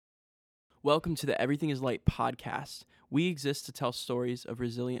Welcome to the Everything is Light podcast. We exist to tell stories of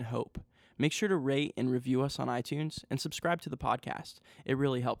resilient hope. Make sure to rate and review us on iTunes and subscribe to the podcast. It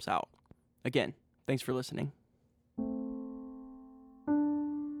really helps out. Again, thanks for listening.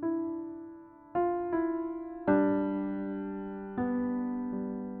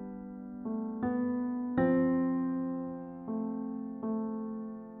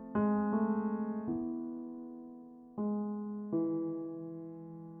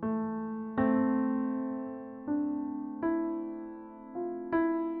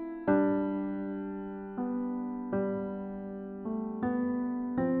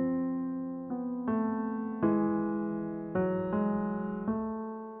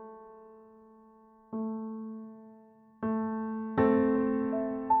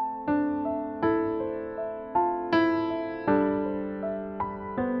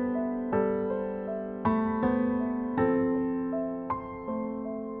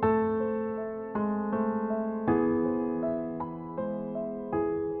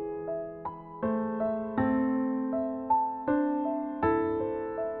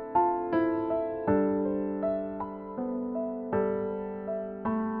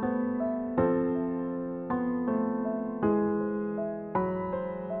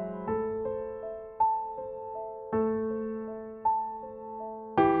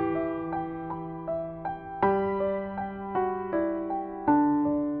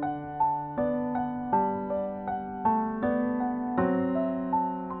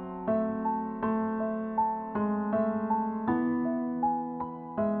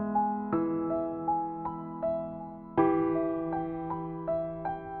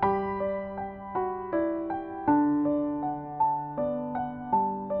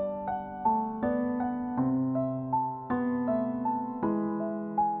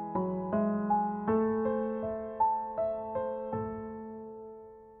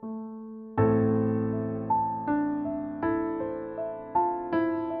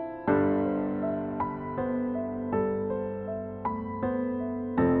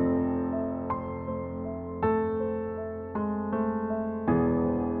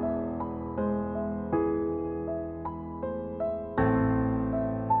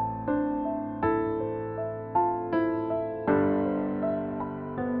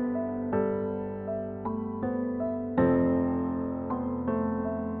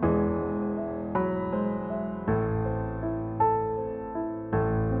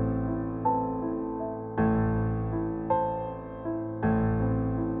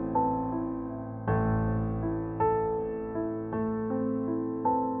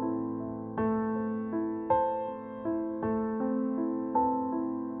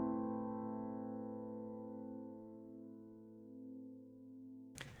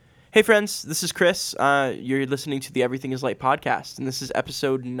 Hey friends, this is Chris. You're listening to the Everything is Light podcast, and this is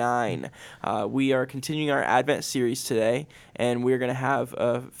episode 9. We are continuing our Advent series today, and we're going to have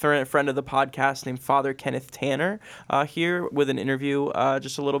a friend of the podcast named Father Kenneth Tanner here with an interview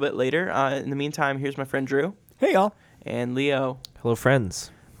just a little bit later. In the meantime, here's my friend Drew. Hey, y'all. And Leo. Hello, friends.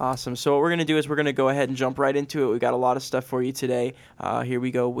 Awesome. So what we're going to do is we're going to go ahead and jump right into it. We've got a lot of stuff for you today. Here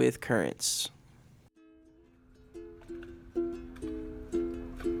we go with Currents.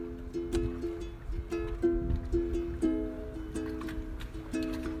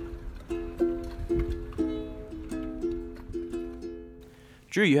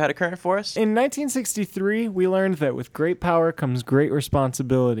 Drew, you had a current for us? In 1963, we learned that with great power comes great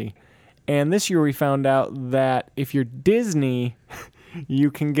responsibility. And this year we found out that if you're Disney,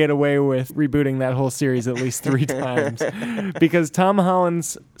 you can get away with rebooting that whole series at least 3 times. Because Tom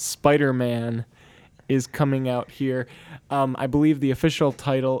Holland's Spider-Man is coming out here. I believe the official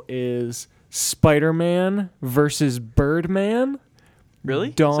title is Spider-Man versus Birdman.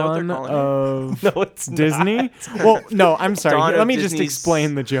 Really? Dawn of No, it's Disney? Not. Well, no, I'm sorry. Dawn Let of me Disney's just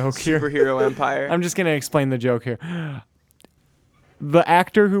explain the joke here. Superhero empire. I'm just going to explain the joke here. The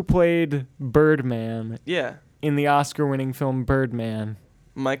actor who played Birdman Yeah. in the Oscar-winning film Birdman,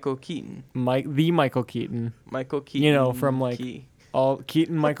 Michael Keaton. Michael Keaton. Michael Keaton. You know, from like Key. Michael Key.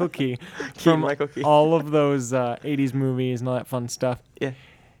 Keaton From Michael Key. all of those 80s movies and all that fun stuff. Yeah.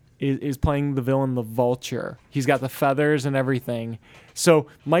 Is playing the villain, the Vulture. He's got the feathers and everything. So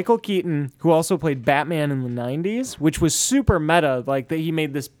Michael Keaton, who also played Batman in the 90s, which was super meta, like that he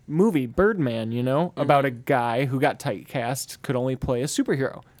made this movie, Birdman, you know, about a guy who got typecast, could only play a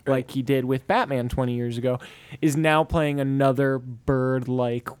superhero, like he did with Batman 20 years ago, is now playing another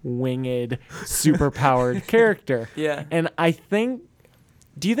bird-like, winged, super-powered character. Yeah. And I think,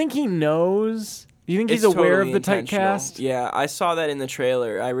 do you think he knows... Do you think he's It's aware totally of the intentional. typecast? Yeah, I saw that in the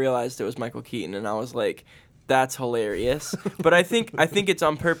trailer. I realized it was Michael Keaton, and I was like, That's hilarious. But I think it's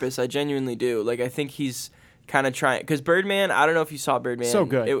on purpose. I genuinely do. Like, I think he's kind of trying, because Birdman, I don't know if you saw Birdman. So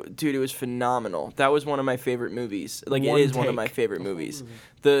good. Dude, it was phenomenal. That was one of my favorite movies. Like, One it is one of take. my favorite movies.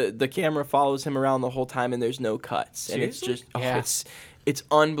 The camera follows him around the whole time, and there's no cuts. And it's Seriously? just, Yeah. it's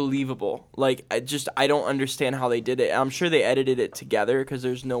unbelievable. Like, I don't understand how they did it. I'm sure they edited it together, because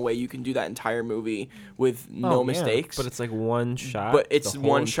there's no way you can do that entire movie with no yeah. mistakes. But it's like one shot. But it's the whole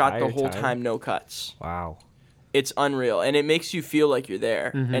one shot the entire whole time, no cuts. Wow. It's unreal, and it makes you feel like you're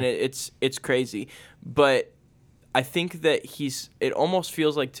there, and it's crazy. But I think that it almost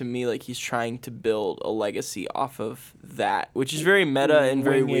feels like, to me, like he's trying to build a legacy off of that, which is very meta and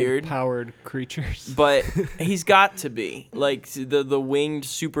very Winged weird. powered creatures. But he's got to be, like, the winged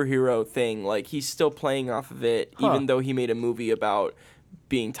superhero thing. Like, he's still playing off of it, Huh. even though he made a movie about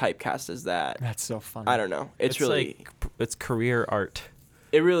being typecast as that. That's so funny. I don't know. It's really, like, it's career art.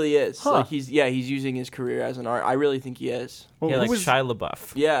 it really is. Huh. Like, he's using his career as an art. I really think he is. Well, Yeah, who like was- Shia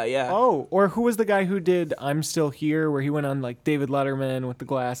LaBeouf. Yeah. Oh, or who was the guy who did I'm Still Here, where he went on like David Letterman with the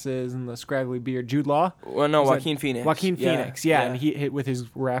glasses and the scraggly beard? Jude Law? Well, no, Was that- Joaquin Phoenix. Joaquin Phoenix, yeah, and he hit with his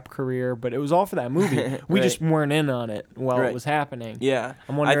rap career, but it was all for that movie. We Right. just weren't in on it while Right. it was happening. Yeah.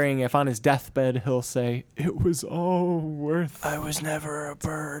 I'm wondering if on his deathbed he'll say, "It was all worth." I was never a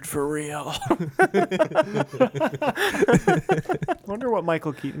bird for real. I wonder what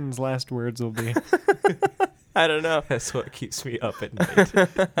Michael Keaton's last words will be. I don't know. That's what keeps me up at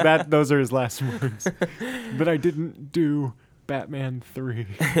night. Those are his last words. But I didn't do Batman 3.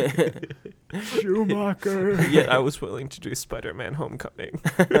 Schumacher, Yet I was willing to do Spider-Man: Homecoming.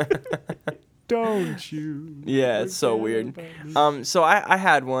 don't you? Yeah, it's so forget weird. about me. So I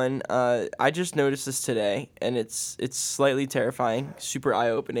had one. I just noticed this today, and it's slightly terrifying, super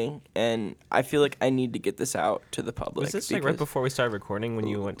eye-opening, and I feel like I need to get this out to the public. Was this like right because- before we started recording when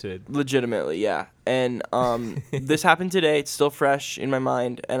you went to? Legitimately, yeah. And this happened today. It's still fresh in my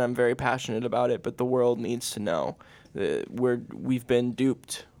mind, and I'm very passionate about it. But the world needs to know that we've been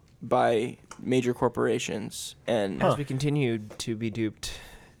duped by major corporations, and As we continued to be duped.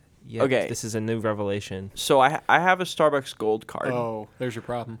 Yet Okay. This is a new revelation. so I have a Starbucks Gold card. Oh, there's your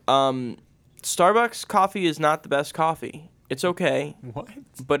problem. Starbucks coffee is not the best coffee. It's okay, What?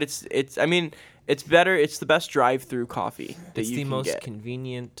 but it's I mean, it's better. It's the best drive-through coffee that It's you the can most get.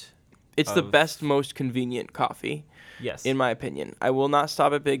 convenient. It's the of- best, most convenient coffee, Yes. in my opinion. I will not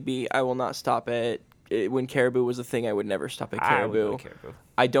stop at Big B. I will not stop at when Caribou was a thing. I would never stop at I would Caribou. go to Caribou.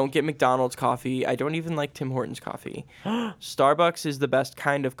 I don't get McDonald's coffee. I don't even like Tim Hortons coffee. Starbucks is the best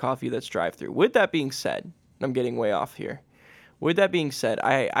kind of coffee that's drive-through. With that being said, I'm getting way off here. With that being said,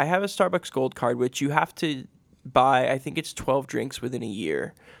 I have a Starbucks Gold card, which you have to buy, I think it's 12 drinks within a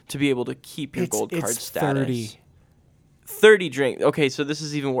year to be able to keep your Gold card status. 30. 30 drinks. Okay, so this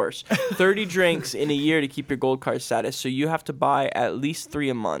is even worse. 30 drinks in a year to keep your Gold card status. So you have to buy at least 3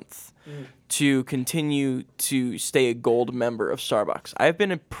 a month to continue to stay a Gold member of Starbucks. I've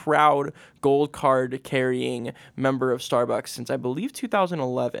been a proud Gold card carrying member of Starbucks since I believe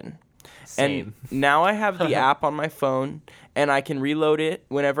 2011. Same. And now I have the app on my phone, and I can reload it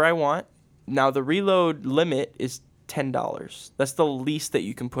whenever I want. Now the reload limit is $10. That's the least that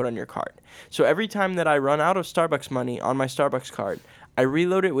you can put on your card. So every time that I run out of Starbucks money on my Starbucks card, I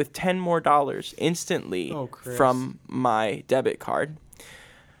reload it with $10 more instantly Oh, Chris. from my debit card.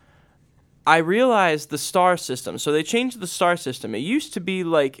 I realized the star system. So they changed the star system. It used to be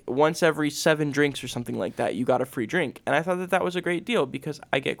like once every 7 drinks or something like that, you got a free drink. And I thought that was a great deal because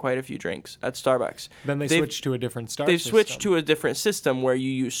I get quite a few drinks at Starbucks. Then they They've- switched to a different star They've system. switched to a different system where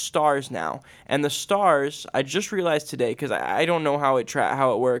you use stars now, and the stars. I just realized today because I don't know how it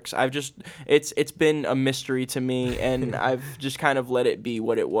works. It's been a mystery to me, and I've just kind of let it be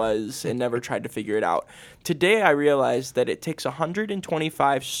what it was and never tried to figure it out. Today I realized that it takes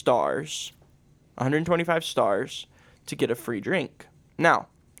 125 stars to get a free drink. Now,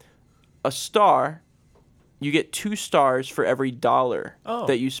 a star, you get 2 stars for every dollar Oh.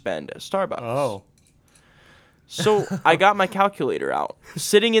 that you spend at Starbucks. Oh. So I got my calculator out,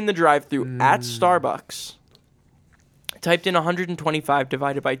 sitting in the drive-thru at Starbucks, typed in 125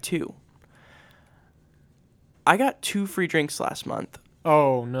 divided by 2. I got 2 free drinks last month,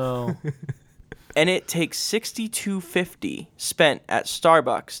 Oh, no. and it takes $62.50 spent at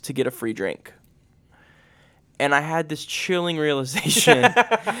Starbucks to get a free drink. And I had this chilling realization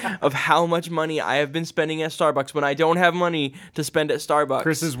of how much money I have been spending at Starbucks when I don't have money to spend at Starbucks.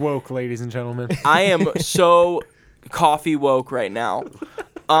 Chris is woke, ladies and gentlemen. I am so coffee woke right now.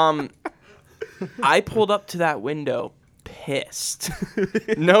 I pulled up to that window pissed.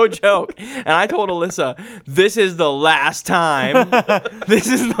 No joke. And I told Alyssa, this is the last time. This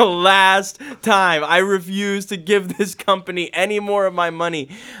is the last time. I refuse to give this company any more of my money.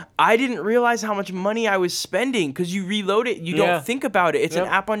 I didn't realize how much money I was spending because you reload it. You don't think about it. It's an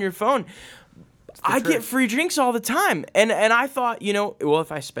app on your phone. I get free drinks all the time. And I thought, well,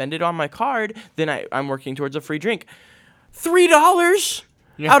 if I spend it on my card, then I'm working towards a free drink. $3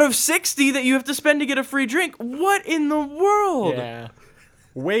 out of 60 that you have to spend to get a free drink. What in the world? Yeah.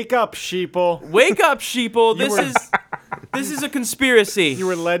 Wake up, sheeple. Wake up, sheeple. This is a conspiracy. You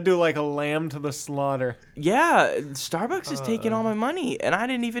were led to like a lamb to the slaughter. Yeah, Starbucks is taking all my money, and I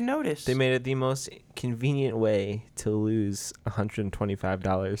didn't even notice. They made it the most convenient way to lose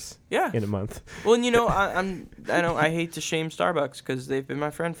 $125 in a month. Well, I hate to shame Starbucks because they've been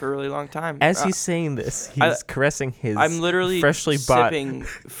my friend for a really long time. As he's saying this, he's caressing his I'm literally freshly bought sipping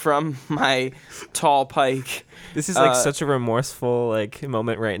from my tall pike. This is like such a remorseful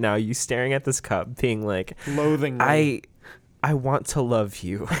moment right now. You staring at this cup, being like, loathingly. I want to love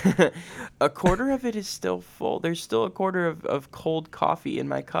you. A quarter of it is still full. There's still a quarter of cold coffee in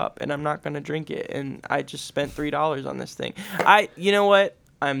my cup, and I'm not gonna drink it. And I just spent $3 on this thing. You know what?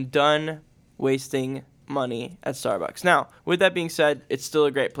 I'm done wasting money at Starbucks. Now, with that being said, it's still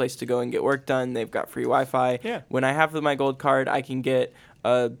a great place to go and get work done. They've got free Wi-Fi. Yeah. When I have my gold card, I can get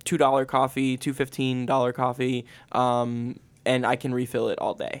a $2 coffee, $2 $15 coffee, and I can refill it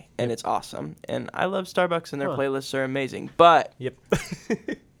all day, and it's awesome. And I love Starbucks, and their playlists are amazing. But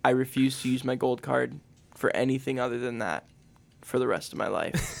I refuse to use my gold card for anything other than that for the rest of my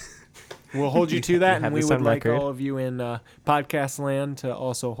life. We'll hold you to that, and we would like record. all of you in podcast land to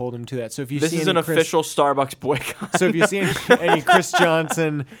also hold him to that. So if you This see is any an official Starbucks boycott. So if you see any Chris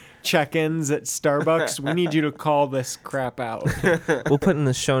Johnson check-ins at Starbucks, we need you to call this crap out. We'll put in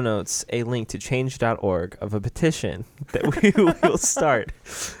the show notes a link to change.org of a petition that we will start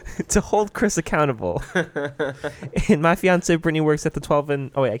to hold Chris accountable. And my fiance Brittany works at the 12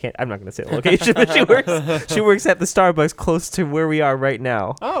 and I'm not going to say the location, but she works at the Starbucks close to where we are right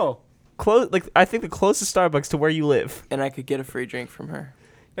now. Oh. I think the closest Starbucks to where you live. And I could get a free drink from her.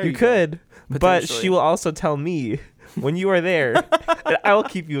 You could, but she will also tell me when you are there that I will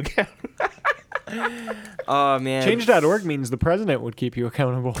keep you accountable. Oh, man. Change.org means the president would keep you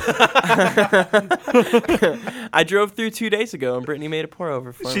accountable. I drove through 2 days ago, and Brittany made a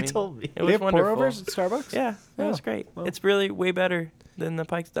pour-over for me. She told me. It was wonderful. Pour-overs at Starbucks? Yeah, that was great. Well. It's really way better than the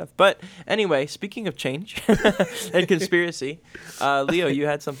Pike stuff. But anyway, speaking of change and conspiracy, Leo, you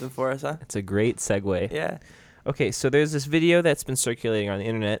had something for us, huh? It's a great segue. Yeah. Okay, so there's this video that's been circulating on the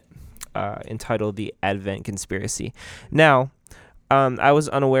internet entitled The Advent Conspiracy. Now, I was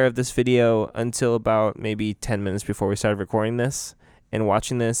unaware of this video until about maybe 10 minutes before we started recording this. And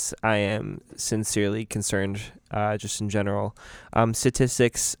watching this, I am sincerely concerned, just in general.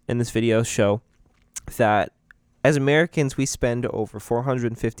 Statistics in this video show that as Americans, we spend over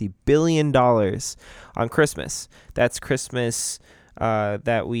 $450 billion on Christmas. That's Christmas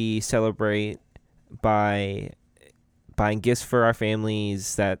that we celebrate by buying gifts for our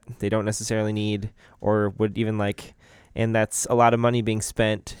families that they don't necessarily need or would even like. And that's a lot of money being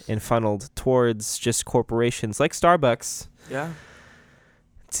spent and funneled towards just corporations like Starbucks. Yeah.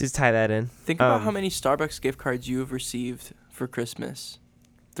 To tie that in. Think about how many Starbucks gift cards you have received for Christmas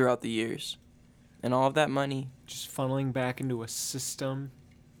throughout the years. And all of that money Just funneling back into a system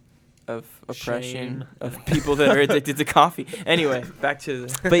of oppression shame. of people that are addicted to coffee. Anyway, back to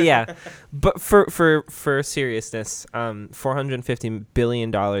the But yeah, but for seriousness, $450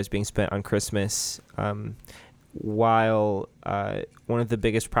 billion being spent on Christmas, while one of the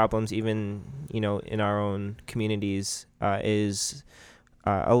biggest problems, even in our own communities, is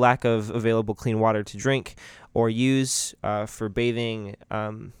a lack of available clean water to drink or use for bathing.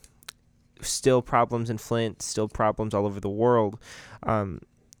 Still problems in Flint, still problems all over the world.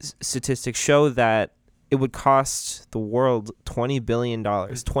 Statistics show that it would cost the world $20 billion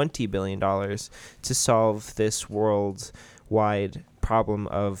to solve this worldwide problem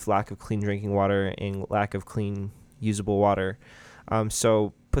of lack of clean drinking water and lack of clean usable water.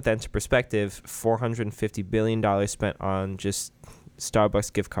 So put that into perspective, $450 billion spent on just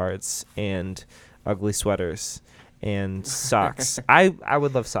Starbucks gift cards and ugly sweaters and socks. I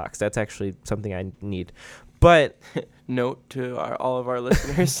would love socks. That's actually something I need. But note to all of our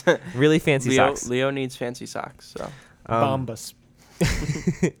listeners, really fancy socks. Leo needs fancy socks. So Bombas.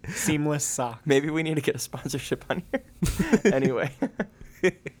 Seamless sock. maybe we need to get a sponsorship on here. Anyway.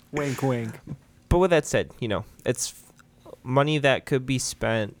 Wink, wink. But with that said, it's money that could be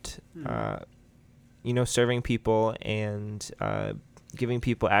spent, serving people and giving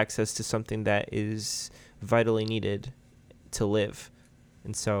people access to something that is vitally needed to live.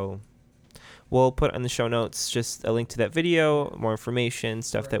 And so we'll put on the show notes just a link to that video, more information,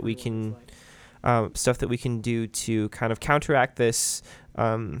 stuff that we can do to kind of counteract this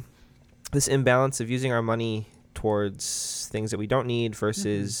this imbalance of using our money towards things that we don't need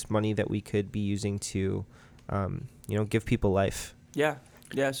versus money that we could be using to give people life. Yeah.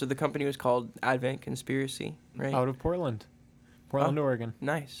 So the company was called Advent Conspiracy, right? Out of Portland, Oregon.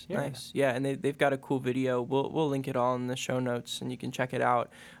 Nice. Yeah. Nice. Yeah, and they've got a cool video. We'll link it all in the show notes, and you can check it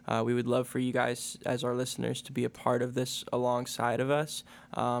out. We would love for you guys, as our listeners, to be a part of this alongside of us,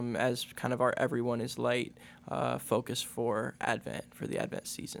 as kind of our Everyone is Light focus for the Advent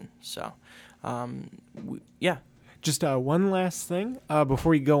season. So, yeah. Just one last thing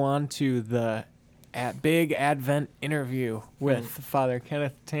before we go on to the big Advent interview with Father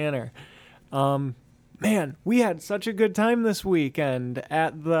Kenneth Tanner. Man, we had such a good time this weekend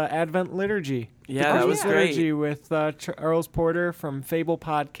at the Advent Liturgy. Yeah, that was Liturgy great. with Charles Porter from Fable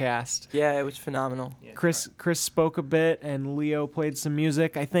Podcast. Yeah, it was phenomenal. Chris spoke a bit, and Leo played some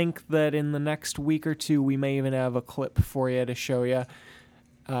music. I think that in the next week or two, we may even have a clip for you to show you.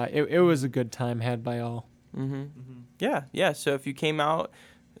 It was a good time had by all. Yeah. So if you came out,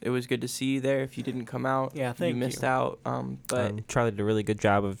 it was good to see you there. If you didn't come out, Yeah, you missed out. But Charlie did a really good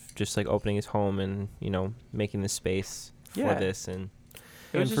job of just like opening his home and making the space Yeah. for this, and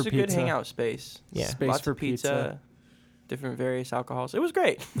it was And just for a good pizza. hangout space. Yeah. Space Lots for of pizza, different various alcohols. It was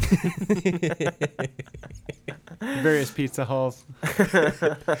great. Various pizza halls.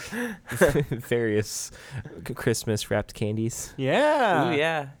 various Christmas wrapped candies. Yeah. Ooh,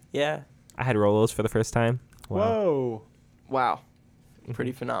 yeah. I had Rolos for the first time. Wow. Whoa. Wow.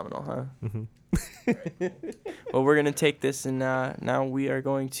 Pretty phenomenal, huh? Mm-hmm. Well, we're going to take this, and now we are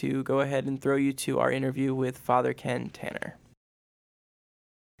going to go ahead and throw you to our interview with Father Ken Tanner.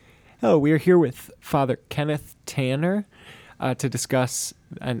 Hello, we are here with Father Kenneth Tanner to discuss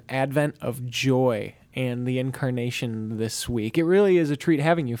an Advent of joy and the Incarnation this week. It really is a treat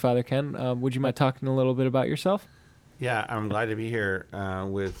having you, Father Ken. Would you mind talking a little bit about yourself? Yeah, I'm glad to be here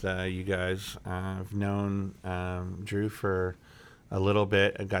with you guys. I've known Drew for a little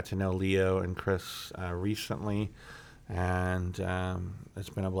bit. I got to know Leo and Chris recently, and it's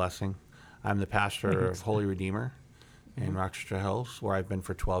been a blessing. I'm the pastor of Holy Redeemer in Rochester Hills, where I've been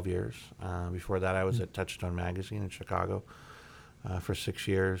for 12 years. Before that, I was at Touchstone Magazine in Chicago for 6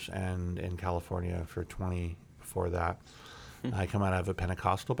 years, and in California for 20 before that. I come out of a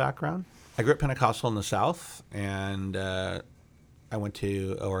Pentecostal background. I grew up Pentecostal in the South, and I went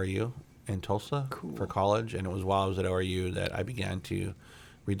to ORU in Tulsa for college, and it was while I was at ORU that I began to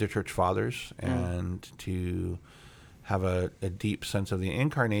read the Church Fathers and to have a deep sense of the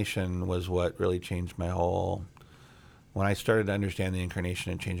Incarnation was what really changed my whole... When I started to understand the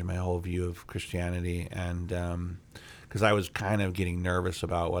Incarnation, it changed my whole view of Christianity, and because I was kind of getting nervous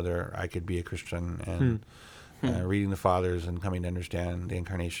about whether I could be a Christian, and reading the Fathers and coming to understand the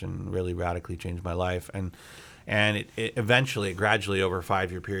Incarnation really radically changed my life, and it eventually, gradually over a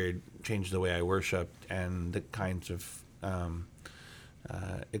 5-year period, changed the way I worshiped and the kinds of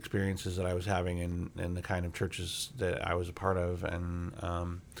experiences that I was having in the kind of churches that I was a part of, and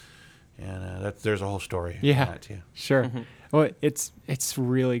there's a whole story. Yeah. in that too. Sure. Well, it's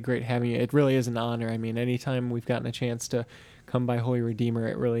really great having you. It really is an honor. I mean, anytime we've gotten a chance to come by Holy Redeemer,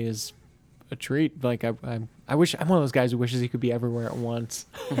 it really is a treat. Like I wish I'm one of those guys who wishes he could be everywhere at once.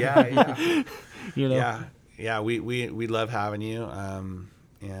 Yeah. You know. Yeah. We love having you.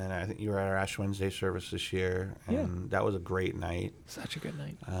 And I think you were at our Ash Wednesday service this year, and that was a great night. Such a good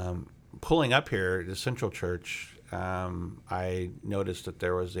night. Pulling up here to Central Church, I noticed that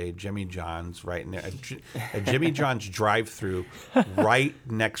there was a Jimmy John's right in there, a Jimmy John's drive-through right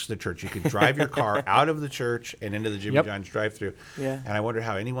next to the church. You could drive your car out of the church and into the Jimmy John's drive-through. Yeah. And I wondered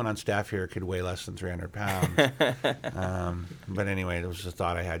how anyone on staff here could weigh less than 300 pounds. But anyway, it was just a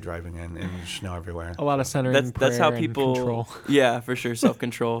thought I had driving in, and there's snow everywhere. A lot of centering. That's how prayer and people. control. Yeah, for sure.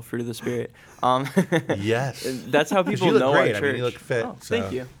 Self-control, fruit of the spirit. Yes. That's how 'Cause people you look know great. our I church. mean, you look fit. Oh, so.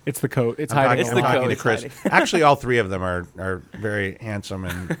 thank you. It's the coat. It's I'm hiding. talking, It's the I'm talking coat. to It's Chris. hiding. Actually, all three of them are very handsome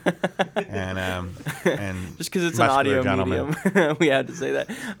and Just because it's an muscular audio gentlemen. medium, we had to say that.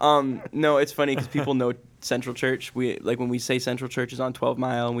 No, it's funny because people know Central Church. We like when we say Central Church is on 12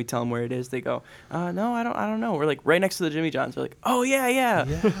 Mile and we tell them where it is. They go, "No, I don't know." We're like right next to the Jimmy John's. They're like, "Oh yeah.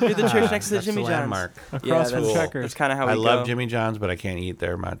 You're the church next to the That's Jimmy the John's." landmark. Across yeah, from that's, Checkers. that's kind of how I we love go. Jimmy John's, but I can't eat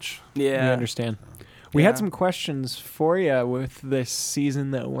there much. Yeah, We understand. We Yeah. had some questions for you with this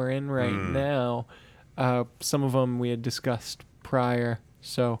season that we're in right now. Some of them we had discussed prior.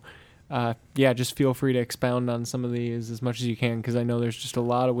 So just feel free to expound on some of these as much as you can, because I know there's just a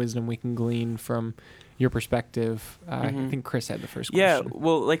lot of wisdom we can glean from your perspective. I think Chris had the first question. Yeah,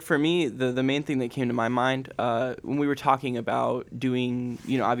 well, like for me, the main thing that came to my mind when we were talking about doing,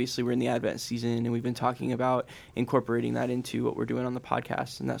 obviously we're in the Advent season, and we've been talking about incorporating that into what we're doing on the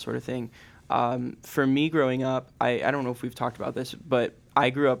podcast and that sort of thing. For me growing up, I don't know if we've talked about this, but I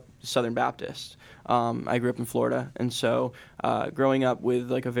grew up Southern Baptist. I grew up in Florida, and so growing up with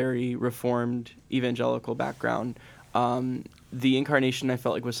like a very reformed evangelical background, the incarnation I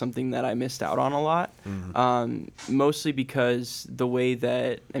felt like was something that I missed out on a lot, mostly because the way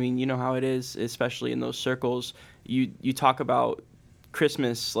that, you know how it is, especially in those circles, you talk about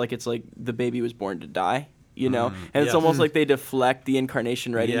Christmas like it's like the baby was born to die. And it's almost like they deflect the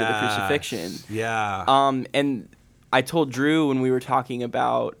incarnation right into the crucifixion. Yeah. And I told Drew when we were talking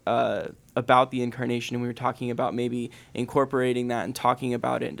about the incarnation, and we were talking about maybe incorporating that and talking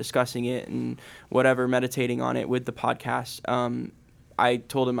about it and discussing it and whatever, meditating on it with the podcast. I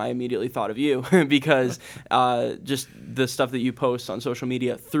told him I immediately thought of you because just the stuff that you post on social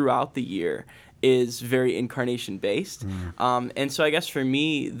media throughout the year is very incarnation based. And so I guess for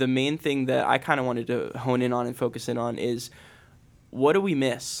me, the main thing that I kind of wanted to hone in on and focus in on is, what do we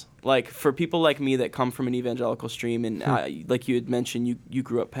miss? Like, for people like me that come from an evangelical stream, and like you had mentioned, you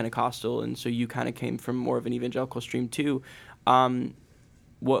grew up Pentecostal, and so you kind of came from more of an evangelical stream too.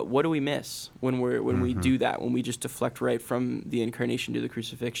 What do we miss when we do that, when we just deflect right from the incarnation to the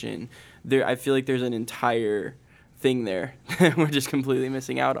crucifixion? I feel like there's an entire thing there we're just completely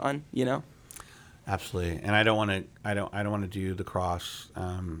missing out on, Absolutely. And I don't want to do the cross.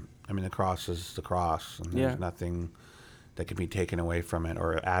 The cross is the cross, and there's nothing that can be taken away from it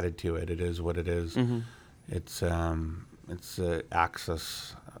or added to it. It is what it is. It's the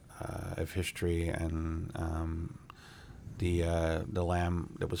axis of history, and the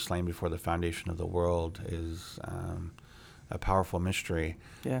Lamb that was slain before the foundation of the world is a powerful mystery.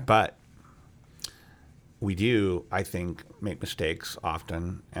 Yeah. But we do, I think, make mistakes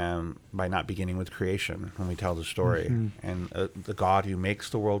often by not beginning with creation when we tell the story. And the God who makes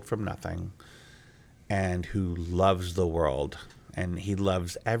the world from nothing, and who loves the world, and he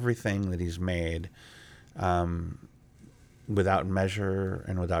loves everything that he's made without measure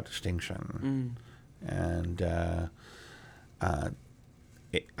and without distinction. And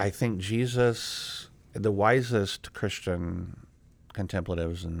I think Jesus, the wisest Christian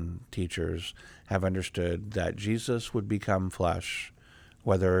contemplatives and teachers have understood that Jesus would become flesh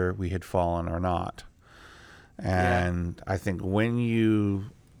whether we had fallen or not. And I think when you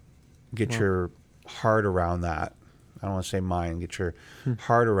get your heart around that, I don't want to say mind, get your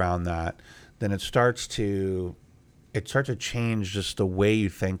heart around that, then it starts to change just the way you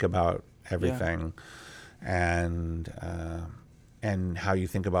think about everything, and how you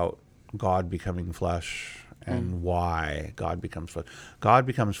think about God becoming flesh, and why God becomes flesh. God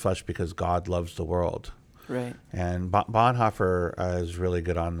becomes flesh because God loves the world. Right. And Bonhoeffer is really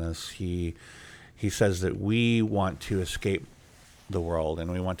good on this. He says that we want to escape the world,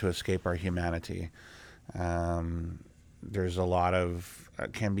 and we want to escape our humanity. There's a lot of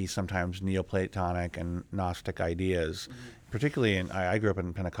can be sometimes Neoplatonic and Gnostic ideas, particularly I grew up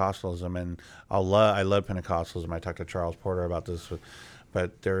in Pentecostalism, and I love Pentecostalism. I talked to Charles Porter about this,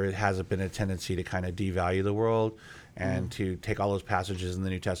 but there has been a tendency to kind of devalue the world and to take all those passages in the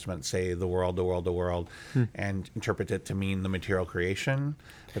New Testament and say the world, and interpret it to mean the material creation.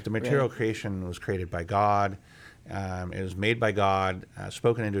 But the material creation was created by God. It was made by God,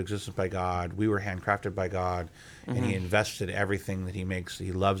 spoken into existence by God. We were handcrafted by God, and he invested everything that he makes.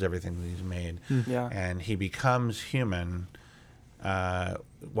 He loves everything that he's made. And he becomes human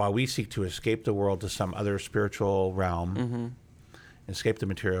while we seek to escape the world to some other spiritual realm, escape the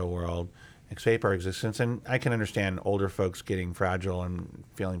material world, escape our existence. And I can understand older folks getting fragile and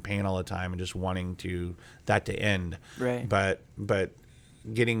feeling pain all the time and just wanting that to end. Right. But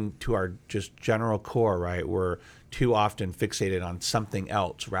getting to our just general core, right? We're too often fixated on something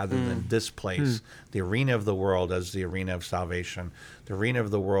else rather than this place, the arena of the world as the arena of salvation, the arena of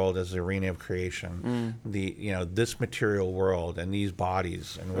the world as the arena of creation, this material world and these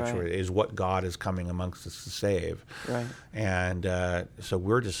bodies, in which is what God is coming amongst us to save. Right. And so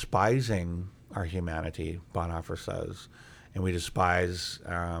we're despising our humanity, Bonhoeffer says, and we despise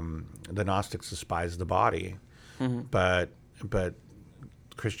the Gnostics despise the body, but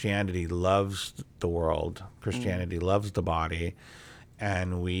Christianity loves the world. Christianity loves the body,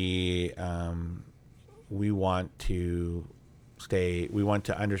 and we want to stay. We want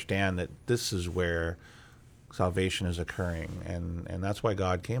to understand that this is where salvation is occurring, and that's why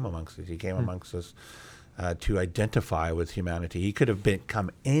God came amongst us. He came amongst us to identify with humanity. He could have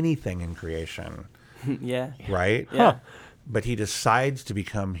become anything in creation, Yeah. right? Yeah. But he decides to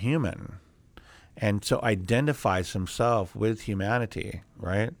become human, and so identifies himself with humanity,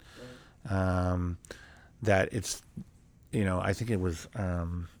 right? That it's, I think it was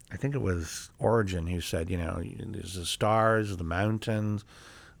Origen who said, there's the stars, the mountains,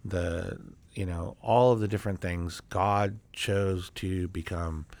 all of the different things. God chose to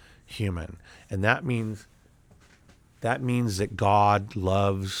become human, and that means that God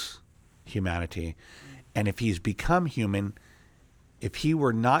loves humanity, and if he's become human, if he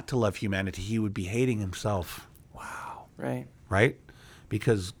were not to love humanity, he would be hating himself. Wow. Right. Right?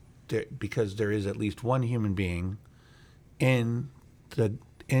 Because there is at least one human being in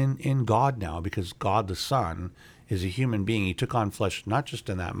God now, because God the Son is a human being. He took on flesh not just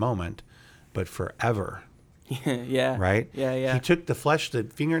in that moment, but forever. Yeah. Right? Yeah, yeah. He took the flesh, the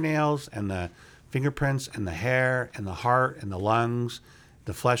fingernails and the fingerprints and the hair and the heart and the lungs,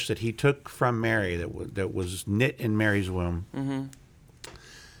 the flesh that he took from Mary that was knit in Mary's womb, Mm-hmm.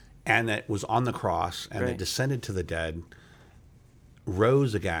 and that was on the cross, and that Right. descended to the dead,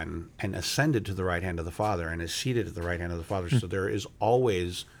 rose again and ascended to the right hand of the Father, and is seated at the right hand of the Father. So there is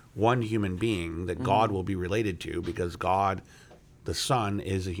always one human being that God will be related to, because God the Son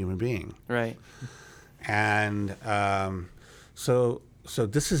is a human being. Right. And so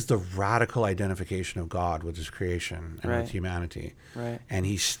this is the radical identification of God with his creation and Right. with humanity. Right. And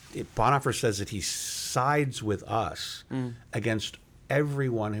Bonhoeffer says that he sides with us against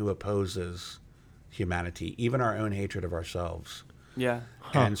everyone who opposes humanity, even our own hatred of ourselves. Yeah.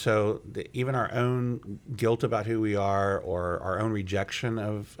 And so even our own guilt about who we are, or our own rejection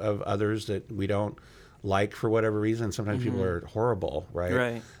of others that we don't like for whatever reason. Sometimes people are horrible, right?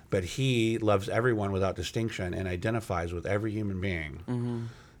 Right. But he loves everyone without distinction and identifies with every human being.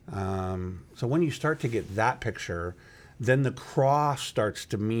 So when you start to get that picture, then the cross starts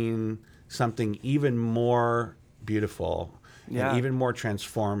to mean something even more beautiful, Yeah. and even more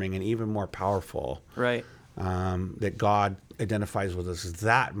transforming, and even more powerful. Right. That God identifies with us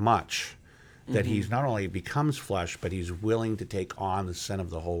that much, that he's not only becomes flesh, but he's willing to take on the sin of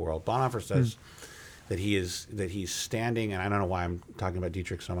the whole world. Bonhoeffer says that he's standing, and I don't know why I'm talking about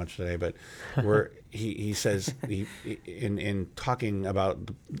Dietrich so much today, but where he says in talking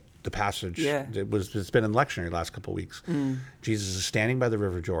about the passage, Yeah. it's been in lectionary the last couple of weeks. Jesus is standing by the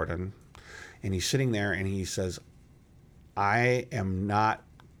River Jordan, and he's sitting there, and he says, I am not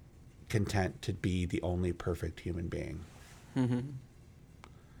content to be the only perfect human being.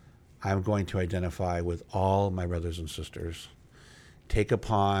 I'm going to identify with all my brothers and sisters, take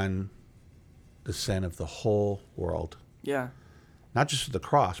upon the sin of the whole world. Yeah. Not just at the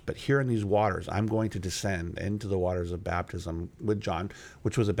cross, but here in these waters. I'm going to descend into the waters of baptism with John,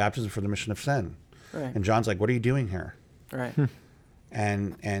 which was a baptism for the remission of sin. Right. And John's like, what are you doing here? Right.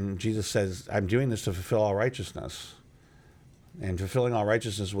 And Jesus says, I'm doing this to fulfill all righteousness. And fulfilling all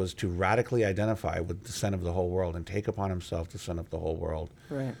righteousness was to radically identify with the sin of the whole world and take upon himself the sin of the whole world.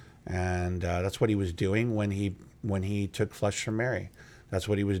 Right. And that's what he was doing when he took flesh from Mary. That's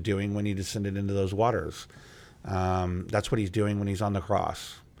what he was doing when he descended into those waters. That's what he's doing when he's on the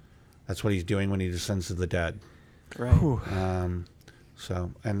cross. That's what he's doing when he descends to the dead. Right. Okay.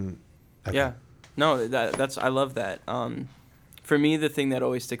 Yeah. No, that's I love that. For me, the thing that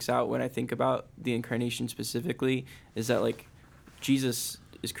always sticks out when I think about the incarnation specifically is that, like, Jesus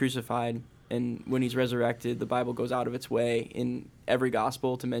is crucified, and when he's resurrected, the Bible goes out of its way in every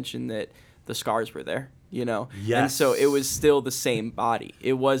gospel to mention that the scars were there, And Yes. so it was still the same body.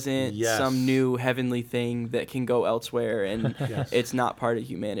 It wasn't Yes. some new heavenly thing that can go elsewhere, and Yes. it's not part of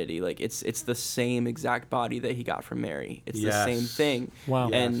humanity. Like, it's the same exact body that he got from Mary. It's the same Yes. thing. Wow.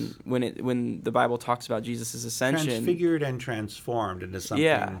 Yes. And when the Bible talks about Jesus' ascension, Transfigured and transformed into something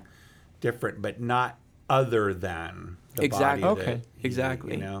Yeah. different, but not other than the Exactly. body. Okay. That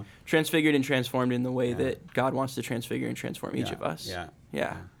exactly, he, transfigured and transformed in the way Yeah. that God wants to transfigure and transform each Yeah. of us.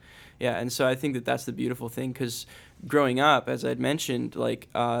 Yeah. Yeah, and so I think that that's the beautiful thing, because growing up, as I'd mentioned, like,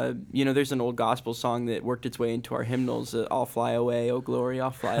 there's an old gospel song that worked its way into our hymnals, I'll fly away, oh glory, I'll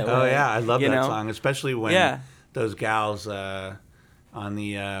fly away. Oh yeah, I love you that know? song, especially when Yeah. those gals on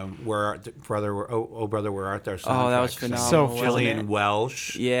the brother, where art thou? Oh, that was soundtrack phenomenal. So wasn't Gillian it?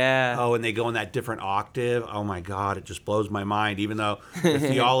 Welsh. Yeah. Oh, and they go in that different octave. Oh my God, it just blows my mind. Even though the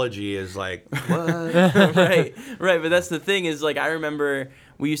theology is like, what? right. But that's the thing is, like, I remember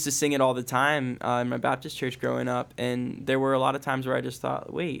we used to sing it all the time in my Baptist church growing up, and there were a lot of times where I just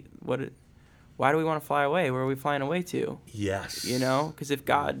thought, wait, why do we want to fly away? Where are we flying away to? Yes. Because if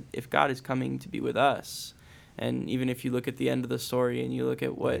God is coming to be with us, And even if you look at the end of the story and you look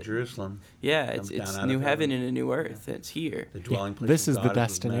at what, Jerusalem, yeah, comes it's down out new of heaven heaven. and a new earth. It's here. the dwelling place. This of is the God with men.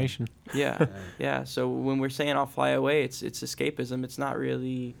 destination. Yeah, yeah. So when we're saying I'll fly away, it's escapism. It's not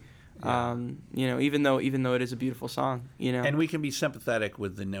really, Yeah. even though it is a beautiful song, And we can be sympathetic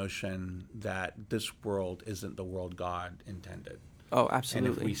with the notion that this world isn't the world God intended. Oh, And if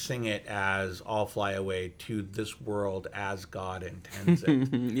absolutely. we sing it as "I'll fly away to this world as God intends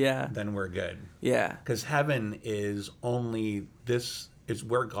it," Yeah, then we're good. yeah, Because heaven is only this is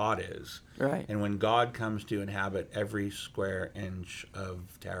where God is. right. And when God comes to inhabit every square inch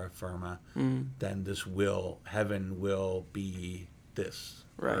of terra firma, then heaven will be this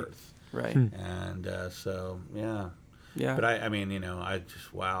Right. earth. Right. And so, yeah. Yeah. But I mean, I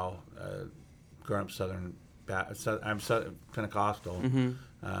just, wow. Growing up I'm Pentecostal.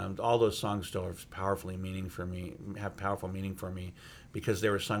 All those songs still have powerful meaning for me because they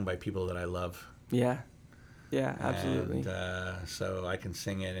were sung by people that I love. Yeah. Yeah. Absolutely. And so I can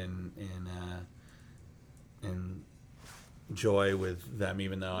sing it in joy with them,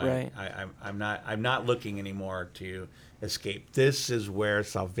 even though Right. I'm not looking anymore to escape. This is where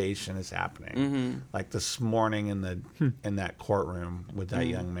salvation is happening. Like this morning in that courtroom with that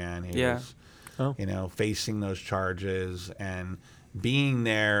young man, he Yeah. was, Oh. facing those charges and being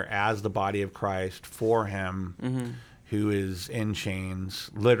there as the body of Christ for him, who is in chains,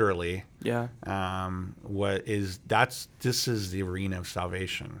 literally. Yeah. This is the arena of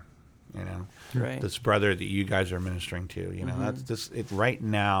salvation, Right. this brother that you guys are ministering to, that's this, it right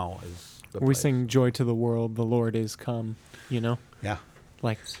now is the We place. sing "Joy to the World, the Lord is come." Yeah.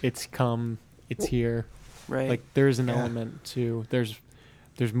 Like it's come, it's here. Right. Like there's an Yeah. element to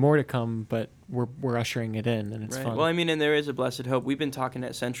there's more to come, but we're ushering it in, and it's right. fun. Well, I mean, and there is a blessed hope. We've been talking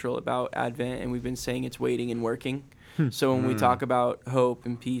at Central about Advent, and we've been saying it's waiting and working. So when we talk about hope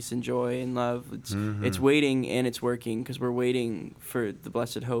and peace and joy and love, it's waiting and it's working, because we're waiting for the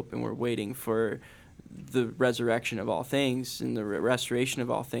blessed hope, and we're waiting for the resurrection of all things and the restoration of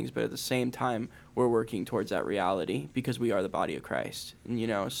all things. But at the same time, we're working towards that reality because we are the body of Christ.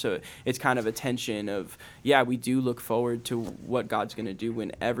 And, so it's kind of a tension of, yeah, we do look forward to what God's going to do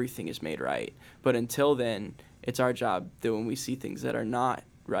when everything is made right. But until then, it's our job that when we see things that are not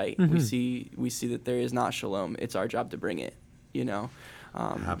right, we see that there is not shalom. It's our job to bring it,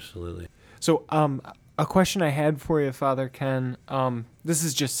 Absolutely. So, a question I had for you, Father Ken. This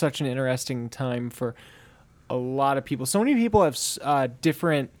is just such an interesting time for a lot of people. So many people have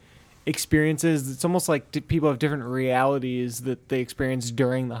different experiences. It's almost like people have different realities that they experience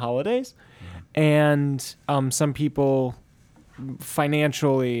during the holidays. And some people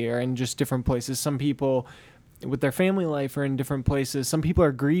financially are in just different places. Some people with their family life are in different places. Some people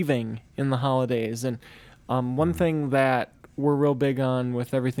are grieving in the holidays. And one thing that we're real big on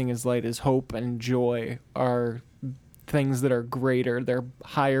with Everything is Light is hope and joy are things that are greater. They're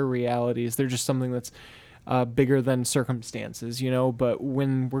higher realities. They're just something that's bigger than circumstances, But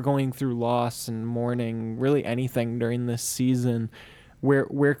when we're going through loss and mourning, really anything during this season,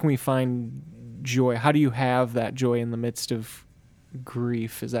 where can we find joy? How do you have that joy in the midst of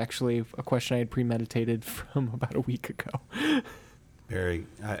grief is actually a question I had premeditated from about a week ago.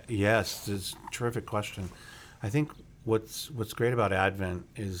 Yes, it's a terrific question. I think what's great about Advent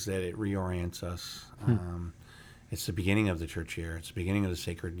is that it reorients us. It's the beginning of the church year. It's the beginning of the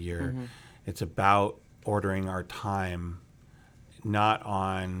sacred year. It's about ordering our time, not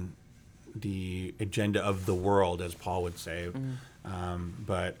on the agenda of the world, as Paul would say,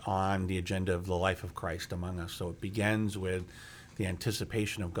 but on the agenda of the life of Christ among us. So it begins with the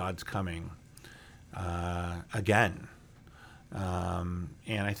anticipation of God's coming again. And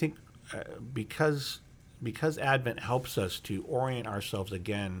I think because Advent helps us to orient ourselves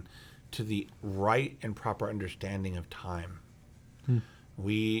again to the right and proper understanding of time.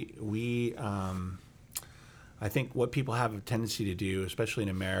 I think what people have a tendency to do, especially in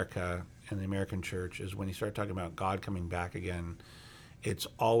America and the American church, is when you start talking about God coming back again, it's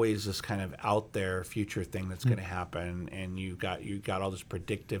always this kind of out there future thing that's going to happen, and you got all this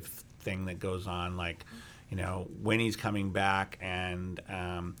predictive thing that goes on, like, when he's coming back and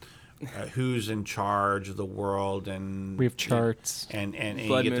who's in charge of the world, and We have charts. and you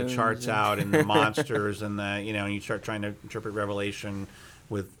Blood get the moons, charts yeah. out and the monsters and and you start trying to interpret Revelation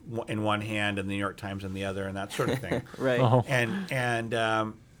in one hand and the New York Times in the other, and that sort of thing. Right. Oh.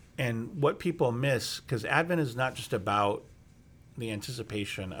 And what people miss, because Advent is not just about the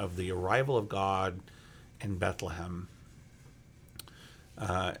anticipation of the arrival of God in Bethlehem,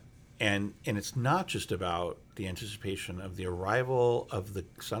 and it's not just about the anticipation of the arrival of the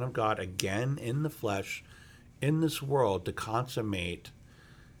Son of God again in the flesh in this world to consummate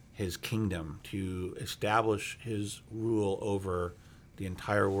his kingdom, to establish his rule over the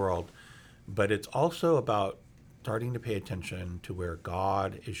entire world. But it's also about starting to pay attention to where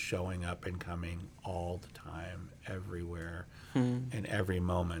God is showing up and coming all the time, everywhere, in every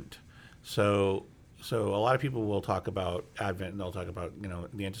moment. So a lot of people will talk about Advent, and they'll talk about,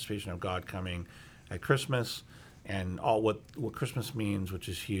 the anticipation of God coming at Christmas and all what Christmas means, which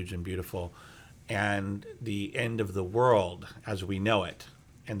is huge and beautiful, and the end of the world as we know it,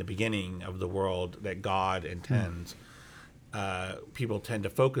 and the beginning of the world that God intends. People tend to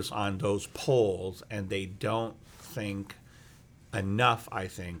focus on those poles, and they don't think enough, I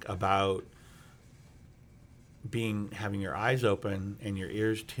think, about having your eyes open and your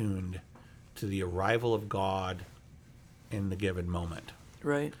ears tuned to the arrival of God in the given moment,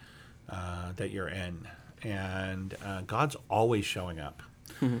 Right. that you're in. And God's always showing up.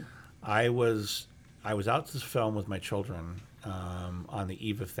 I was out to this film with my children on the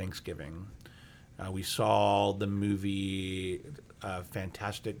eve of Thanksgiving. We saw the movie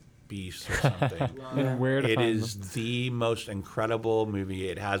Fantastic Beasts or something. And where to It find is them. the most incredible movie.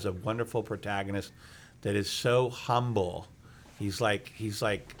 It has a wonderful protagonist that is so humble. He's like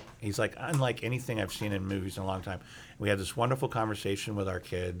unlike anything I've seen in movies in a long time. We had this wonderful conversation with our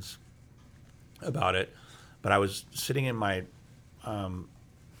kids about it. But I was sitting in my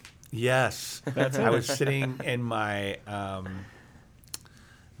yes, I was sitting in my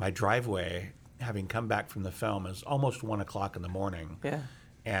my driveway, having come back from the film. It was almost 1 o'clock in the morning. Yeah.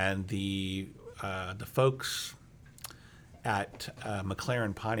 And the folks at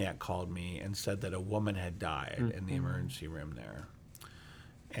McLaren Pontiac called me and said that a woman had died in the emergency room there,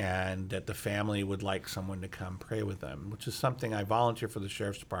 and that the family would like someone to come pray with them, which is something I volunteer for the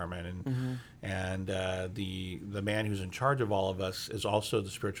sheriff's department, and the man who's in charge of all of us is also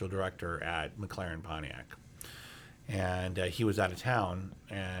the spiritual director at McLaren Pontiac, and he was out of town,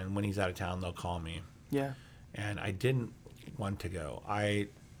 and when he's out of town, they'll call me. Yeah. And I didn't want to go.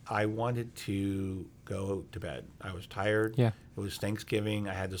 I wanted to go to bed. I was tired. Yeah. It was Thanksgiving.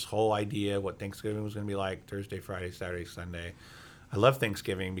 I had this whole idea what Thanksgiving was going to be like: Thursday, Friday, Saturday, Sunday. I love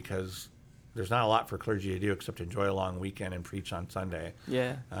Thanksgiving because there's not a lot for clergy to do except enjoy a long weekend and preach on Sunday.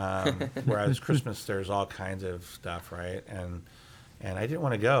 Yeah. Whereas Christmas, there's all kinds of stuff, right? And I didn't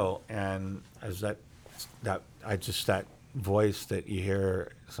want to go. And as that voice that you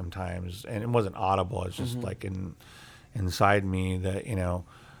hear sometimes, and it wasn't audible. It's just like inside me that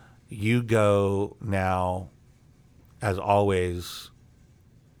you go now, as always,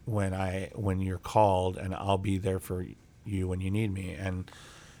 when you're called, and I'll be there for you when you need me.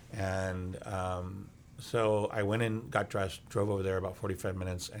 And so I went in, got dressed, drove over there about 45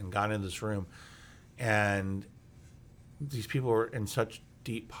 minutes, and got into this room. And these people were in such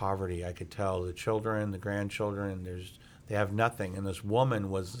deep poverty. I could tell the children, the grandchildren, they have nothing. And this woman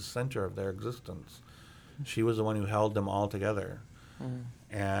was the center of their existence. She was the one who held them all together.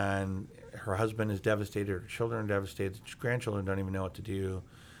 And her husband is devastated. Her children are devastated. The grandchildren don't even know what to do.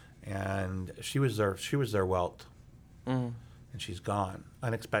 And she was their wealth. And she's gone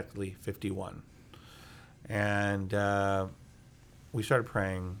unexpectedly, 51. And we started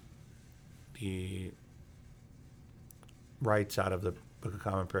praying the rites out of the Book of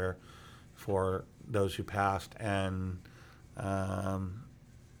Common Prayer for those who passed, and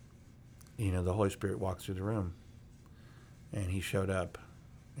the Holy Spirit walked through the room, and he showed up,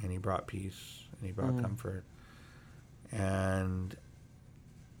 and he brought peace, and he brought comfort. And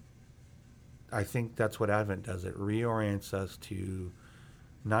I think that's what Advent does. It reorients us to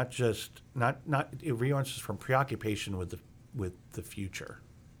it reorients us from preoccupation with the future.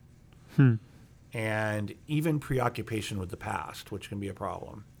 And even preoccupation with the past, which can be a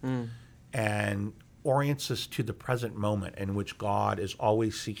problem, and orients us to the present moment in which God is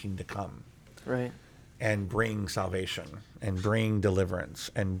always seeking to come, Right. and bring salvation, and bring deliverance,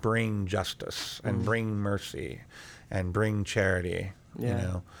 and bring justice, and bring mercy, and bring charity.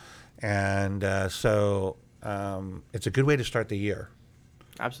 Yeah. And so it's a good way to start the year,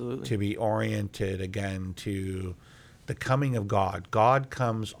 Absolutely. to be oriented again to the coming of God. God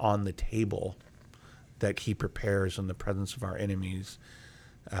comes on the table that he prepares in the presence of our enemies,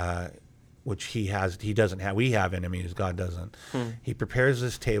 which he doesn't have. We have enemies, God doesn't. He prepares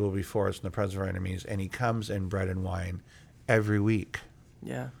this table before us in the presence of our enemies, and he comes in bread and wine every week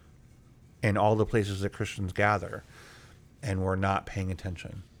Yeah. in all the places that Christians gather, and we're not paying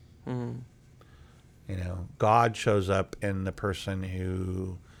attention. God shows up in the person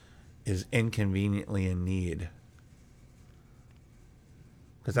who is inconveniently in need.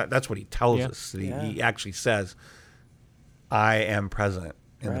 Because that's what he tells us. He actually says, I am present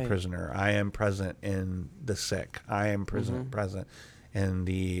in the Right. prisoner. I am present in the sick. I am present and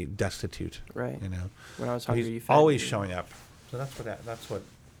the destitute. Right. You know, When I was so hungry, you he's fed always me. showing up. So that's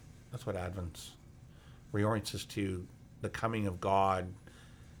what Advent reorients us to, the coming of God.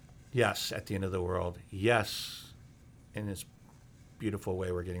 Yes, at the end of the world. Yes, in this beautiful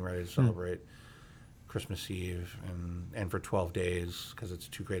way we're getting ready to celebrate Christmas Eve and for 12 days, because it's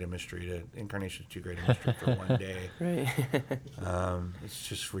too great a mystery. Incarnation is too great a mystery for one day. Right. It's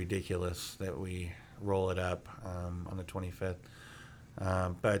just ridiculous that we roll it up on the 25th.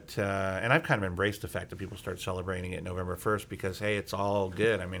 And I've kind of embraced the fact that people start celebrating it November 1st because, hey, it's all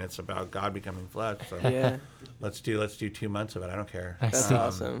good. I mean, it's about God becoming flesh. So Yeah. let's do 2 months of it. I don't care. I That's see.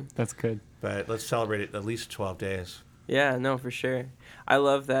 awesome. That's good. But let's celebrate it at least 12 days. Yeah, no, for sure. I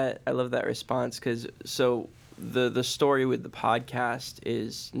love that. I love that response because so the story with the podcast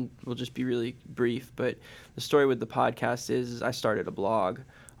is, we'll just be really brief, but the story with the podcast is I started a blog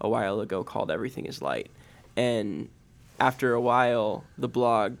a while ago called Everything is Light, and after a while the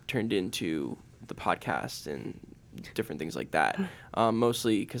blog turned into the podcast and different things like that.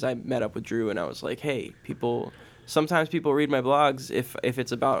 Mostly because I met up with Drew and I was like, hey, sometimes people read my blogs if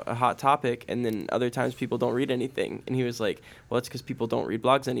it's about a hot topic, and then other times people don't read anything. And he was like, well, it's because people don't read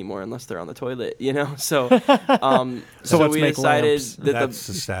blogs anymore unless they're on the toilet, you know? So So let's we make decided lamps. that That's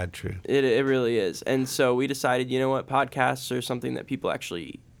the sad truth. it really is. And so we decided, you know what, podcasts are something that people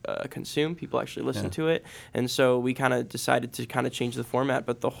actually consume, people actually listen to it. And so we kind of decided to kind of change the format.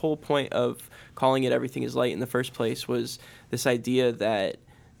 But the whole point of calling it Everything is Light in the first place was this idea that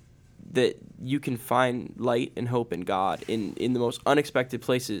you can find light and hope in God in the most unexpected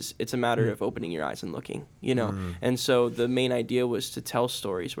places. It's a matter of opening your eyes and looking, you know? And so the main idea was to tell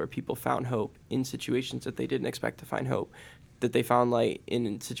stories where people found hope in situations that they didn't expect to find hope, that they found light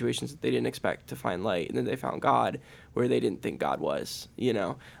in situations that they didn't expect to find light, and then they found God where they didn't think God was, you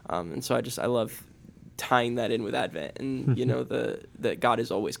know? And so I love tying that in with Advent and, you know, that God is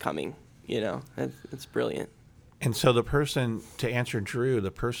always coming, you know? It's brilliant. And so to answer Drew, the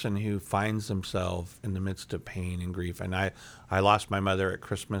person who finds himself in the midst of pain and grief, and I lost my mother at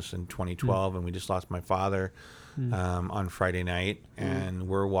Christmas in 2012, and we just lost my father on Friday night, and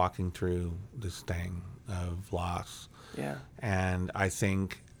we're walking through this thing of loss. Yeah. And I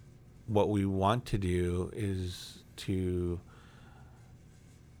think what we want to do is to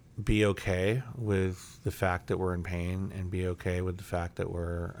be okay with the fact that we're in pain and be okay with the fact that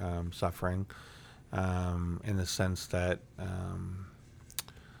we're suffering. In the sense that,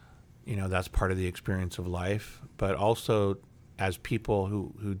 that's part of the experience of life, but also as people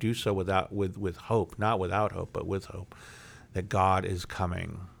who do so with hope, not without hope, but with hope, that God is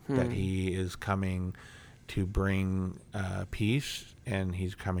coming, that he is coming to bring peace, and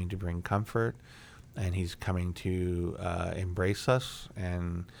he's coming to bring comfort, and he's coming to embrace us.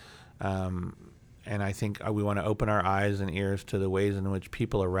 And I think we want to open our eyes and ears to the ways in which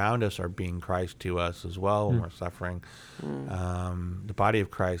people around us are being Christ to us as well when we're suffering. The body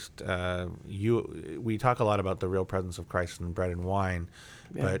of Christ, we talk a lot about the real presence of Christ in bread and wine,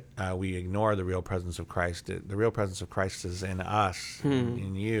 but we ignore the real presence of Christ. The real presence of Christ is in us,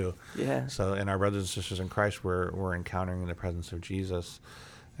 in you. Yeah. So in our brothers and sisters in Christ, we're encountering the presence of Jesus.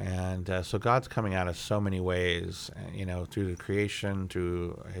 And so God's coming at us so many ways, through the creation,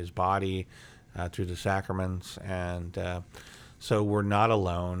 through his body, through the sacraments, and so we're not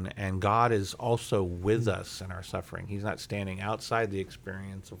alone, and God is also with us in our suffering. He's not standing outside the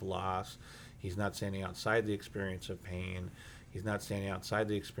experience of loss. He's not standing outside the experience of pain. He's not standing outside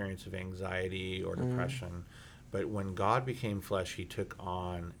the experience of anxiety or depression. But when God became flesh, he took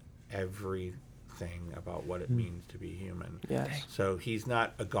on everything about what it means to be human. Yes. So he's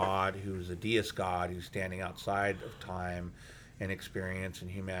not a God who's a deist God who's standing outside of time and experience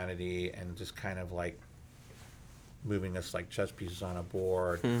and humanity and just kind of like moving us like chess pieces on a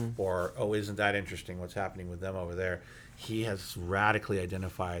board, or, oh, isn't that interesting what's happening with them over there? He has radically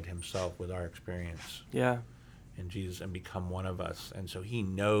identified himself with our experience Yeah. in Jesus and become one of us. And so he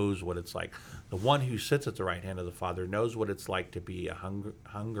knows what it's like. The one who sits at the right hand of the Father knows what it's like to be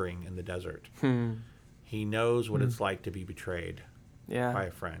hungering in the desert. He knows what it's like to be betrayed Yeah. by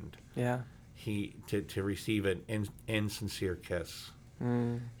a friend. Yeah. To receive an insincere kiss.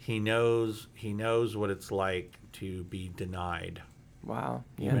 He knows what it's like to be denied, Wow.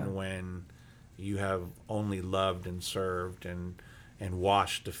 Yeah. even when you have only loved and served and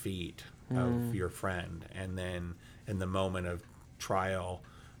washed the feet of your friend, and then in the moment of trial,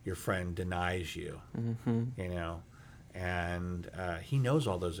 your friend denies you. And he knows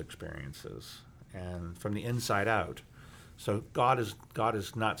all those experiences, and from the inside out. So God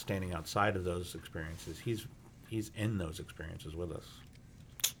is not standing outside of those experiences. He's in those experiences with us.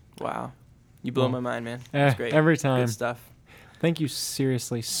 Wow. You blow my mind, man. Eh, That's great. every time. Good stuff. Thank you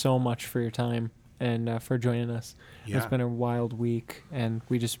seriously so much for your time and for joining us. Yeah. It's been a wild week, and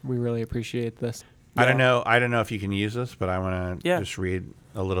we really appreciate this. I don't know if you can use this, but I want to Yeah. just read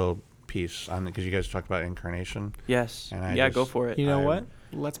a little piece on because you guys talked about incarnation. Yes. And Yeah, go for it. You know I- what?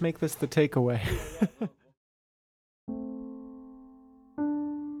 Let's make this the takeaway.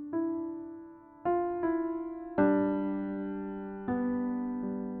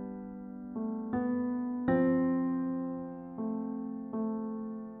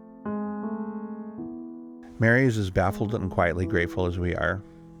 Mary is as baffled and quietly grateful as we are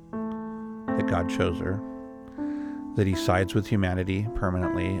that God chose her, that he sides with humanity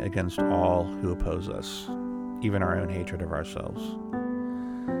permanently against all who oppose us, even our own hatred of ourselves.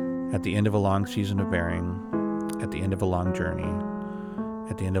 At the end of a long season of bearing, at the end of a long journey,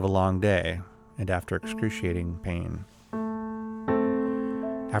 at the end of a long day, and after excruciating pain,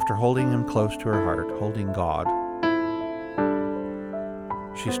 after holding him close to her heart, holding God,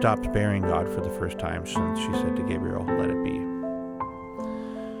 she stops bearing God for the first time since she said to Gabriel, "Let it be."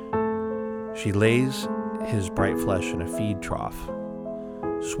 She lays his bright flesh in a feed trough,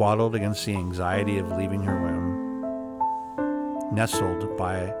 swaddled against the anxiety of leaving her womb, nestled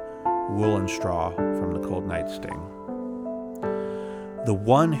by wool and straw from the cold night sting. The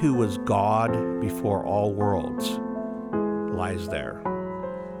one who was God before all worlds lies there,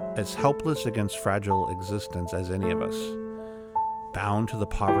 as helpless against fragile existence as any of us, bound to the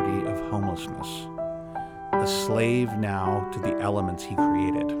poverty of homelessness, a slave now to the elements he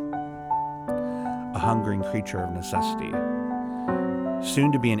created, a hungering creature of necessity, soon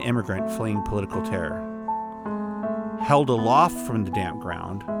to be an immigrant fleeing political terror, held aloft from the damp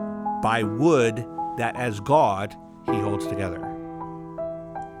ground by wood that as God he holds together.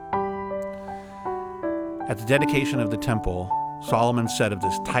 At the dedication of the temple, Solomon said of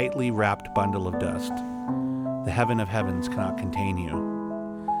this tightly wrapped bundle of dust, "The heaven of heavens cannot contain you."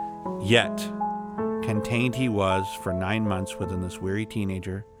 Yet, contained he was for 9 months within this weary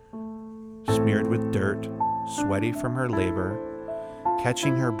teenager, smeared with dirt, sweaty from her labor,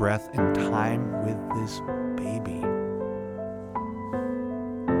 catching her breath in time with this baby.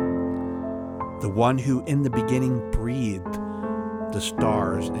 The one who in the beginning breathed the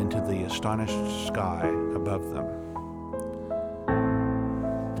stars into the astonished sky above them.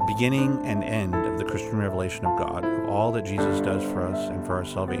 The beginning and end of the Christian revelation of God, of all that Jesus does for us and for our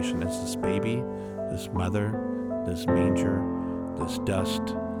salvation, is this baby, this mother, this manger, this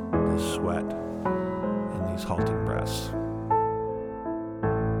dust, this sweat, and these halting breaths.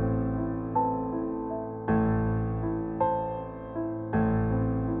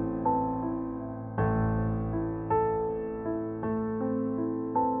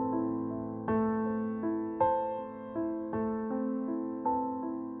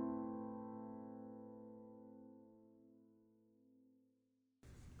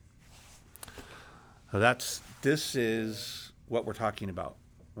 So this is what we're talking about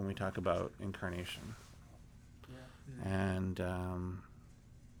when we talk about incarnation. And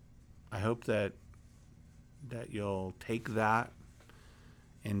I hope that you'll take that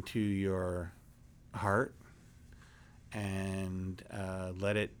into your heart and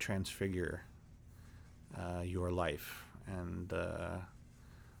let it transfigure your life and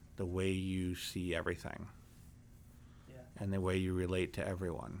the way you see everything and the way you relate to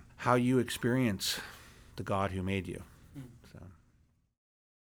everyone, how you experience the God who made you. So.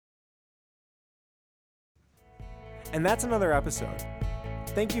 And that's another episode.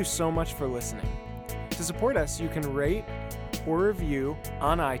 Thank you so much for listening. To support us, you can rate or review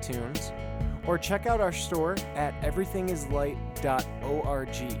on iTunes or check out our store at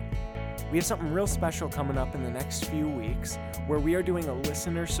everythingislight.org. We have something real special coming up in the next few weeks where we are doing a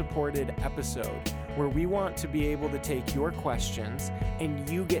listener-supported episode where we want to be able to take your questions and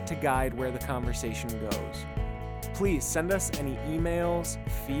you get to guide where the conversation goes. Please send us any emails,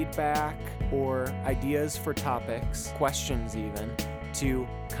 feedback, or ideas for topics, questions even, to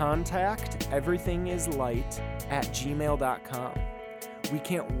contact@everythingislight@gmail.com. We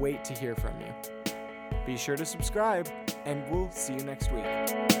can't wait to hear from you. Be sure to subscribe, and we'll see you next week.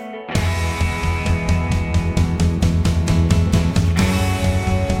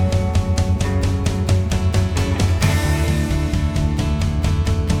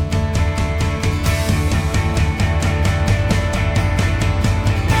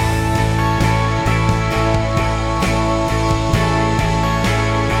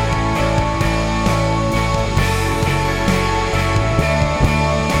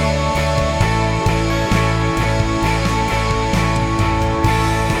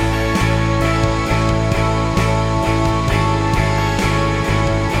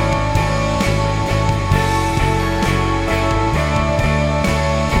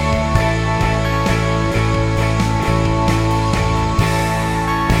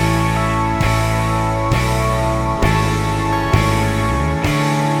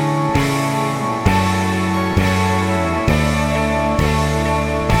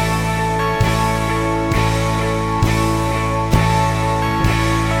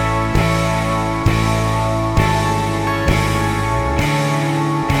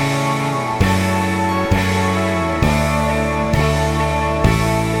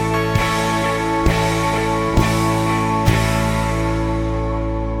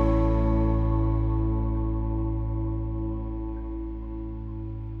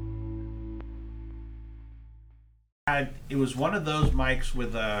 it was one of those mics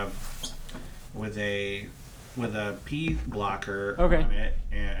with a P blocker Okay. on it,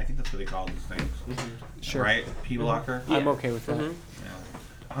 and I think that's what they call these things, Sure. right? P blocker. I'm okay with that. Mhm. Yeah.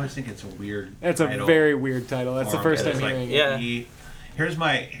 I always think it's a weird. It's title a very weird title. That's the form, first 'cause time it's hearing yeah. it. P. Here's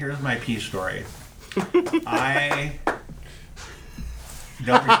my P story. I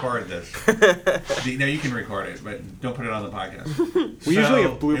don't record this. No, you can record it, but don't put it on the podcast. We usually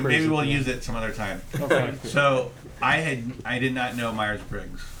have bloopers and maybe at we'll the use it some other time. Okay. So I did not know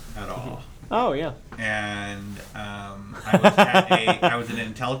Myers-Briggs at all. Oh yeah. And I was at an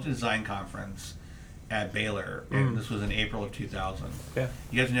intelligent design conference at Baylor, and this was in April of 2000. Yeah.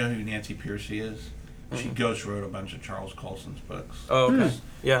 You guys know who Nancy Piercy is? She ghost wrote a bunch of Charles Colson's books. Oh, okay.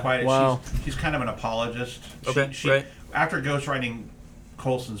 Yeah. Wow. She's kind of an apologist. Okay, right. After ghostwriting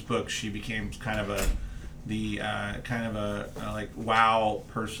Colson's books, she became kind of a like wow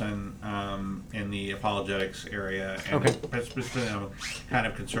person in the apologetics area, and Okay. specifically kind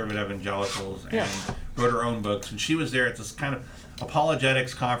of conservative evangelicals, and Yeah. wrote her own books. And she was there at this kind of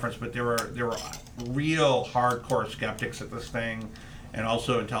apologetics conference, but there were real hardcore skeptics at this thing, and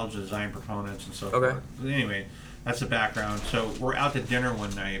also intelligent design proponents and so Okay. forth. But anyway, that's the background. So we're out to dinner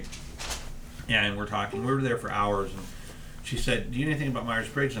one night, and we're talking. We were there for hours, and she said, "Do you know anything about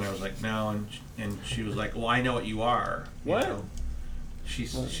Myers-Briggs?" And I was like, "No." And she was like, "Well, I know what you are." You What? know? She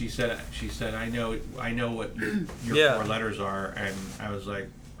said, "I know what your Yeah. 4 letters are." And I was like,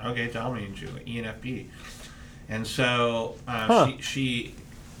 "Okay, tell me." And she was like, ENFP. And so she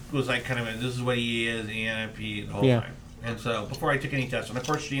was like, kind of, this is what he is, ENFP, the whole Yeah. time. And so before I took any tests, and of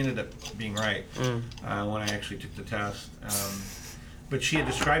course she ended up being right when I actually took the test. But she had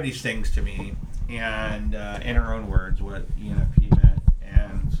described these things to me, and in her own words, what ENFP meant.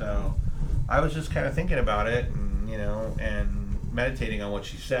 And so I was just kind of thinking about it, and and meditating on what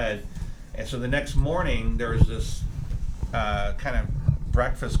she said. And so the next morning, there was this kind of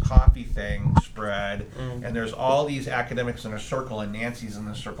breakfast coffee thing spread, and there's all these academics in a circle, and Nancy's in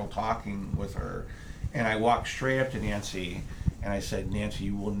the circle talking with her. And I walked straight up to Nancy, and I said, "Nancy,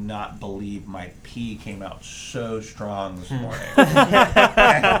 you will not believe my P came out so strong this morning."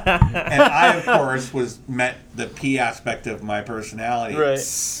 and I, of course, met the P aspect of my personality. Right.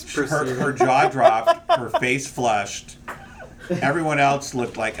 Her jaw dropped, her face flushed. Everyone else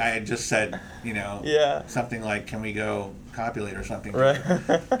looked like I had just said, Yeah. something like, "Can we go copulate or something?" Right.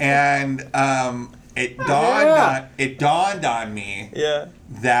 And it dawned on me Yeah.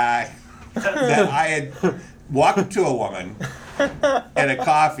 that I had walked up to a woman at a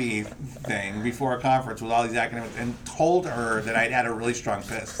coffee thing before a conference with all these academics and told her that I'd had a really strong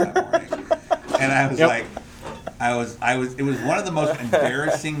piss that morning. And I was like, it was one of the most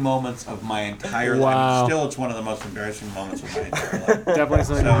embarrassing moments of my entire life. Wow. Still, it's one of the most embarrassing moments of my entire life. Definitely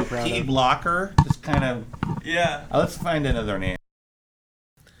something to So be proud P of. blocker, just kind of, Yeah. let's find another name.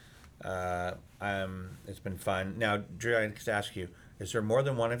 It's been fun. Now, Drew, I just ask you, is there more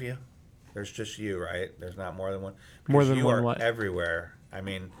than one of you? There's just you, right? There's not more than one? More Because than you one are what? everywhere. I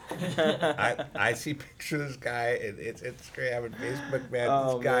mean, I see pictures of this guy. It's Instagram and Facebook, man.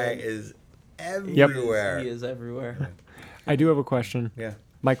 Oh, this guy man. is everywhere. He is everywhere. I do have a question. Yeah.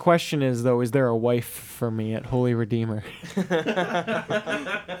 My question is, though, is there a wife for me at Holy Redeemer?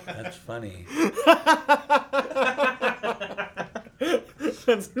 That's funny.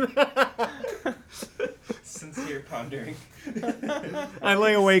 Sincere pondering. I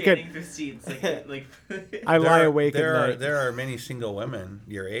lay awake at Seats, I lie awake at night. There are many single women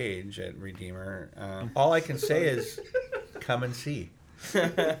your age at Redeemer. All I can say is, come and see.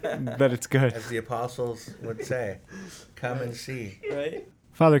 that it's good. As the apostles would say, come and see. Right?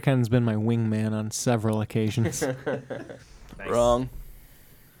 Father Ken's been my wingman on several occasions. Wrong.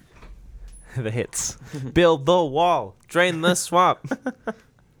 The hits. Build the wall. Drain the swamp.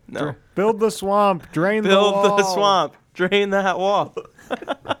 No. Build the swamp, drain the Build wall. the swamp. Drain that wall.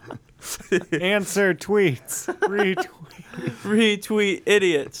 Answer tweets. Retweet. Retweet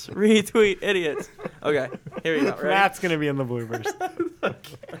idiots. Retweet idiots. Okay. Here we go. Ready? That's gonna be in the bloopers.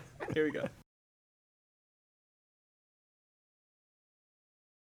 Here we go.